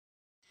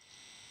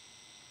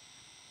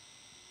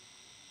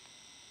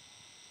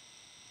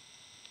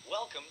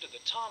Welcome to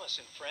the Thomas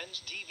and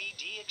Friends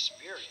DVD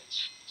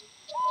experience.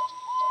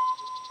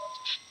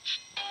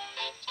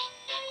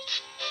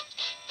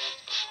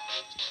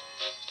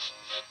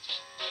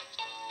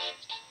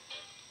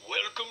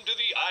 Welcome to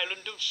the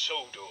island of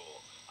Sodor.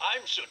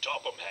 I'm Sir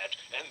Topham Hatt,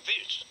 and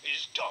this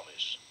is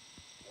Thomas.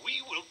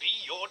 We will be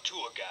your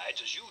tour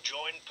guides as you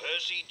join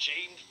Percy,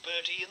 James,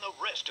 Bertie, and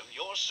the rest of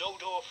your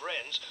Sodor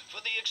friends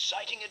for the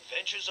exciting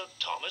adventures of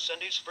Thomas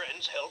and his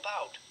friends help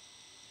out.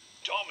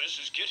 Thomas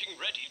is getting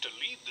ready to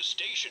leave the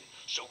station,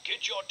 so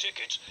get your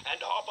tickets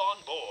and hop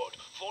on board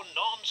for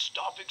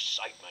non-stop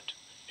excitement.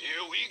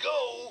 Here we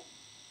go!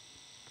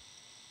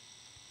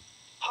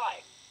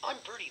 Hi, I'm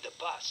Bertie the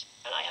bus,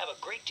 and I have a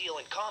great deal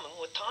in common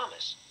with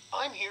Thomas.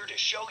 I'm here to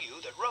show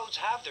you that roads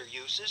have their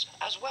uses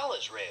as well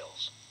as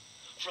rails.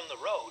 From the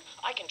road,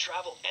 I can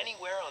travel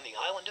anywhere on the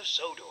island of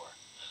Sodor.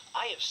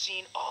 I have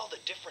seen all the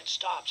different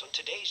stops on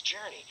today's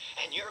journey,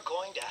 and you're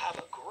going to have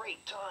a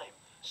great time.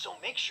 So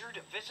make sure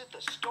to visit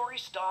the Story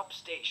Stop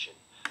station,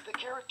 the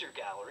character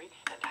gallery,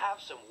 and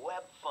have some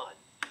web fun.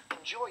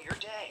 Enjoy your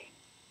day.